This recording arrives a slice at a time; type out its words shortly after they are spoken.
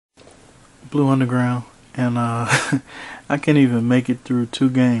Blue Underground, and I can't even make it through 2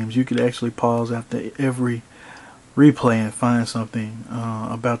 games. You could actually pause after every replay and find something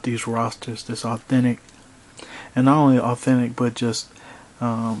about these rosters that's authentic, and not only authentic but just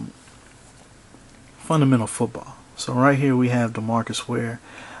fundamental football. So right here we have Demarcus Ware.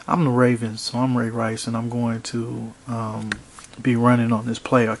 I'm the Ravens, so I'm Ray Rice, and I'm going to be running on this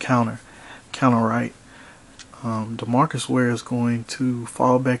play, or counter right. Demarcus Ware is going to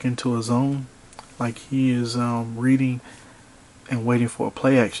fall back into a zone like he is reading and waiting for a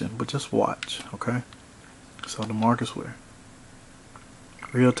play action, but just watch, okay? So Demarcus Ware,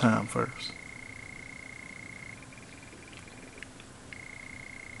 real time first.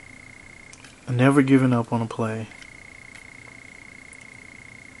 Never giving up on a play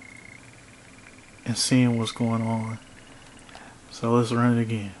and seeing what's going on. So let's run it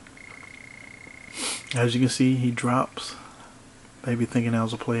again. As you can see, he drops, maybe thinking that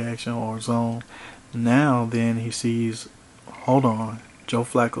was a play action or a zone. Now then he sees, hold on, Joe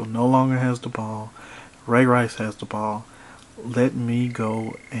Flacco no longer has the ball. Ray Rice has the ball. Let me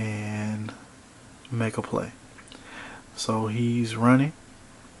go and make a play. So he's running.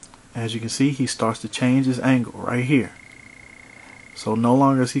 As you can see, he starts to change his angle right here. So no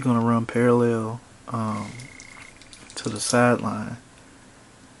longer is he going to run parallel to the sideline.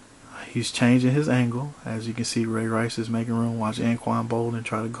 He's changing his angle. As you can see, Ray Rice is making room. Watch Anquan Bolden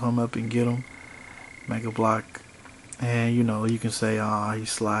try to come up and get him, make a block. And you know, you can say,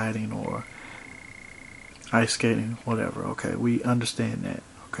 he's sliding or ice skating, whatever. Okay, we understand that.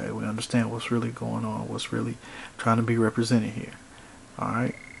 Okay, we understand what's really going on, what's really trying to be represented here.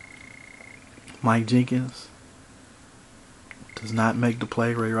 Alright. Mike Jenkins does not make the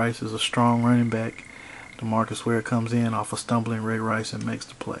play. Ray Rice is a strong running back. Demarcus Ware comes in off a stumbling Ray Rice and makes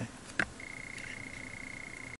the play.